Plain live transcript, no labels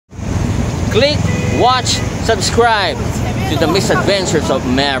Click, watch, subscribe to the misadventures of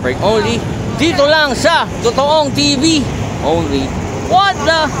Maverick. Only dito lang sa Totoong TV. Only what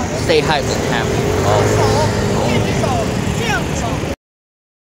the? Stay hyped and happy.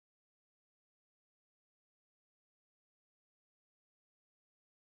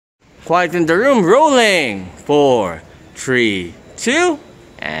 Quiet in the room, rolling. 4, 3, 2,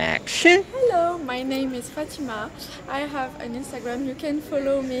 action. Hello, my name is Fatima. I have an Instagram, you can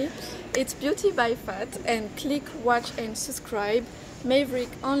follow me. It's Beauty by Fat, and click, watch and subscribe. Maverick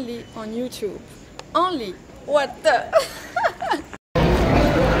only on YouTube. Only. What the?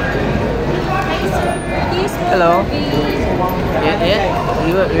 Hello.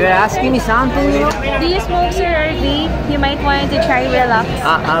 You're asking me something, you know? Do you smoke, sir, or vape? You might want to try relax.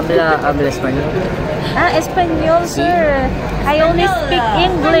 Habla español. Espanol, sir. I only speak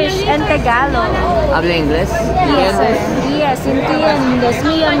English and Tagalog. Habla inglés? Yes, sir. Yes, entiendes,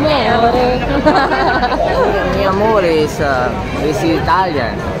 mi amor. Mi amor is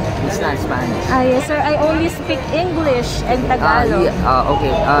Italian. It's not Spanish. Yes, sir. I only speak English and Tagalog.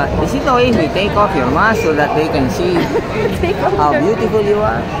 Okay. Is it okay if we take off your mask so that they can see how beautiful you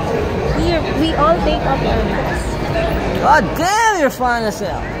are? Here, we all take off our masks. God damn, you're fine as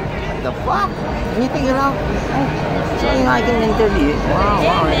hell. What the fuck? Can you take it off? So I can interview.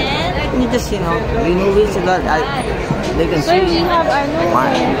 Wow. Can you just, remove it so that they can see? Sir, we have our nose.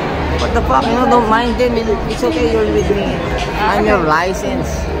 What the fuck? Don't mind them. It's okay, you're with me. I'm your license.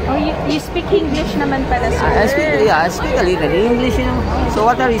 Oh, you speak English naman pala, sir. I speak a little English, So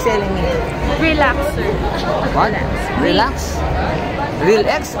what are you selling me? Relax, sir. What? Relax? Real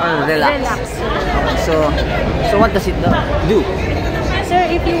X or relax? Relax, sir. So what does it do? Sir,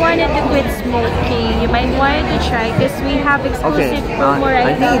 if you wanted to quit smoking, you might want to try because we have exclusive promo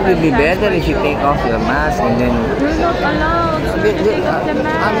right now. I think it would be better if you take off your mask and then... You're not allowed, sir, to take off the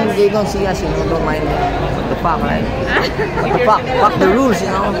mask. I mean, they don't see us, don't mind what the fuck, right? What the fuck? Fuck the rules,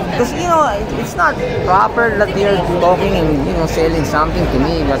 Because, it's not proper that you're talking and, selling something to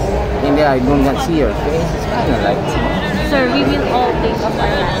me, but maybe I do not see your face. It's kind of like... Sir, we will all take off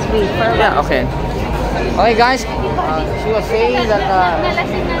our mask. Wait for a while. Yeah, okay. Okay, guys, she was saying that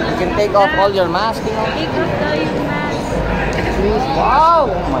you can take off all your masks, Take off all your mask. Please. Wow!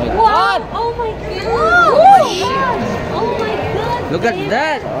 Oh my God! Oh my God! Oh shit! Oh my God! Look at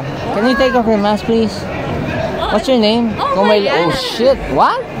that! Can you take off your mask, please? What's your name? Oh shit!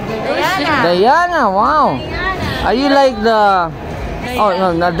 What? Diana! Wow! Are you like the... Oh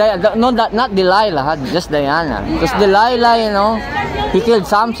no, not Delilah, just Diana. Because Delilah, he killed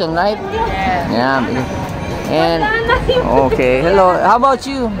Samson, right? Yeah. And okay, hello. How about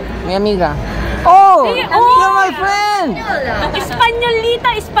you, mi amiga? Oh, you're my friend.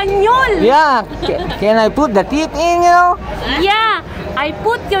 Espanyol. Yeah. Can I put the tip in? Yeah. I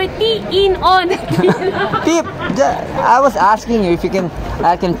put your tea in on. Tip. I was asking you if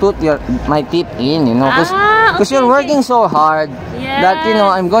I can put my tip in, because you're working so hard that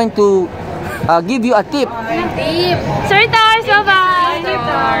I'm going to give you a tip. Sir Tars, bye-bye.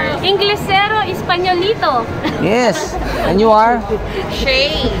 Inglesero, Espanyolito. Yes. And you are?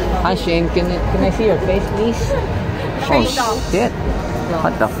 Shane. Hi Shane. Can I see your face, please? Oh shit.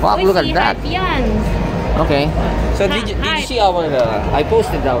 What the fuck? Look at that. Okay. So did you see our? I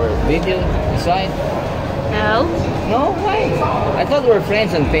posted our video inside. No. No? Why? I thought we were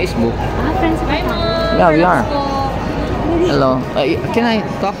friends on Facebook. Friends on Facebook. Yeah, we are. Hello. Can I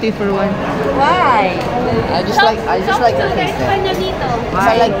talk to you for a while? Why? I just like your face.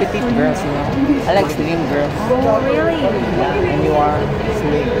 I like petite girls, I like slim girls. Oh, really? Yeah, and you are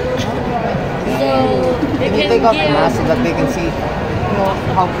slim. So Can you take off the mask so that they can see,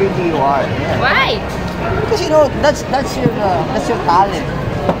 how pretty you are? Why? Because that's your talent.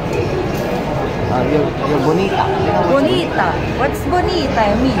 You're bonita. Bonita. What's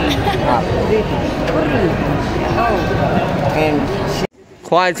bonita mean? Pretty. Oh. And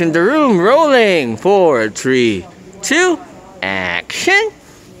Quiet in the room, rolling. 4, 3, 2, action.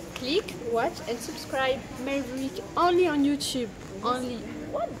 Click, watch and subscribe. Maverick only on YouTube. Only.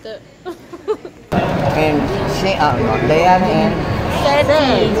 What the? and Diana and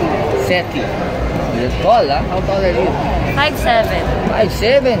Seti. You're tall, huh? How tall are you? 5'7".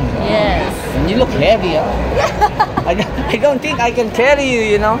 5'7". Yes. And you look heavy, huh? I don't think I can carry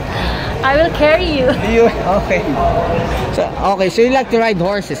you, I will carry you. So you like to ride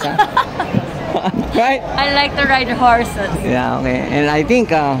horses, huh? Right? I like to ride horses. Yeah, okay. And I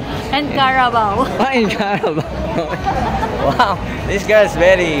think And Carabao. in Carabao. Wow, this girl is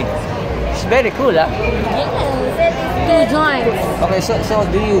very cool, huh? Yes, it is 2 joints. Okay, so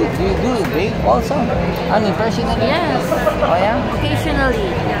do you vape also? I mean, personally? Yes. Oh yeah? Occasionally.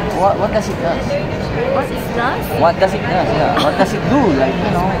 what does it does? What is that? What does it does? Yeah. What does it do? Like,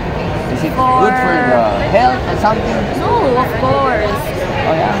 you know, is it good for the health or something? No, of course.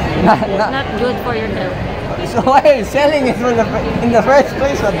 Oh yeah. Not good for your health. So why are you selling it in the first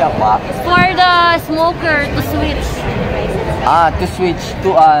place? What the fuck? For the smoker to switch. To switch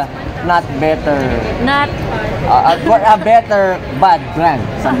to a not better, Not. for a better bad brand,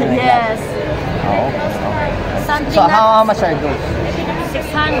 something like Yes. that. Oh, okay. Something So that how much are those?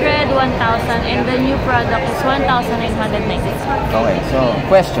 600, 1,000, and the new product is 1,996. Okay, so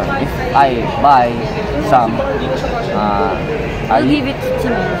question: if I buy some, I'll give it to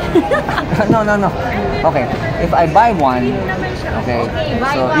me. no. Okay, if I buy one, okay,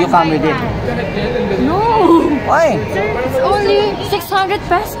 so you come with it. No. Why? It's only 600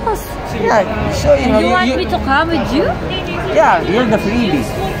 pesos. Yeah, so you know, You want me to come with you? yeah, you're the freebie.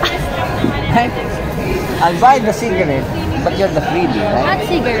 Right? I'll buy the cigarette, but you're the freebie, right? Not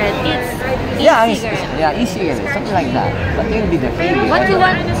cigarette, it's Yeah, e-cigarette. e-cigarette, something like that. But you'll be the freebie. What right? you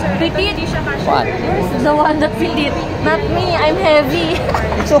want? Repeat? What? The one that feel it. Not me, I'm heavy.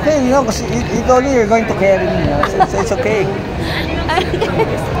 It's okay, you know, because you told me you're going to carry me, you know, so it's okay.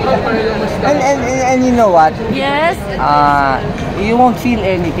 And you know what? Yes. You won't feel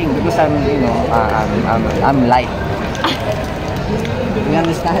anything because I'm, you know, I'm light. You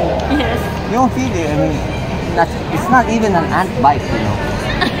understand? Yes. You don't feel it. I mean, it's not even an ant bite, you know.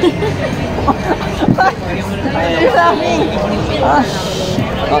 You're laughing.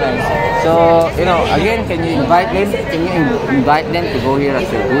 Okay. So, you know, again, can you invite them? Can you invite them to go here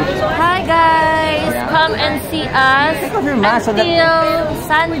at your booth? Hi guys, Yeah. come and see us Take off your mask so that- until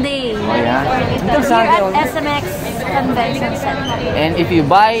Sunday. Oh yeah. Until Here Sunday at only. SMX Convention Center. And if you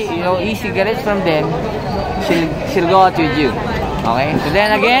buy, you know, e-cigarettes from them, she'll go out with you. Okay? So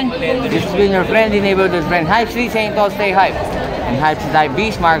then again, this has been your friendly neighborhood friend, Hype Street, saying to all stay hype. And Hype Street Hype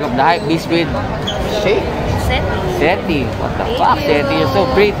Beast, mark of the Hype Beast with Shake. Seti. What the fuck, Seti? You're so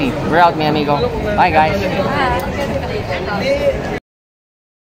pretty. We're out, mi amigo. Bye, guys.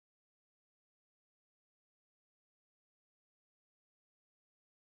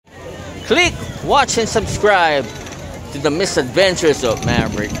 Click, watch, and subscribe to the misadventures of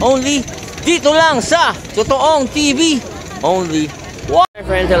Maverick. Only dito lang sa Totoong TV. Only one. Hi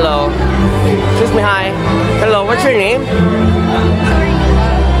friend, hello. Excuse me, hi. Hello, what's your name?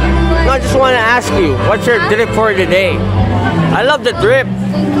 No, I just want to ask you, what's your drip for today? I love the drip.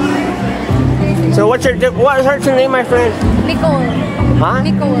 So what's your drip? What's your name, my friend? Nicole. Huh?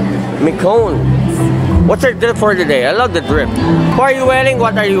 Nicole. Mikone. What's your drip for today? I love the drip. Who are you wearing?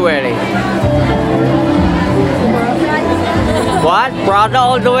 What are you wearing? What? Prada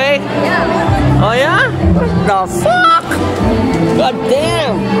all the way? Yeah. Oh yeah? What the fuck? God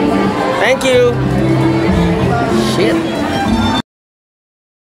damn. Thank you. Shit.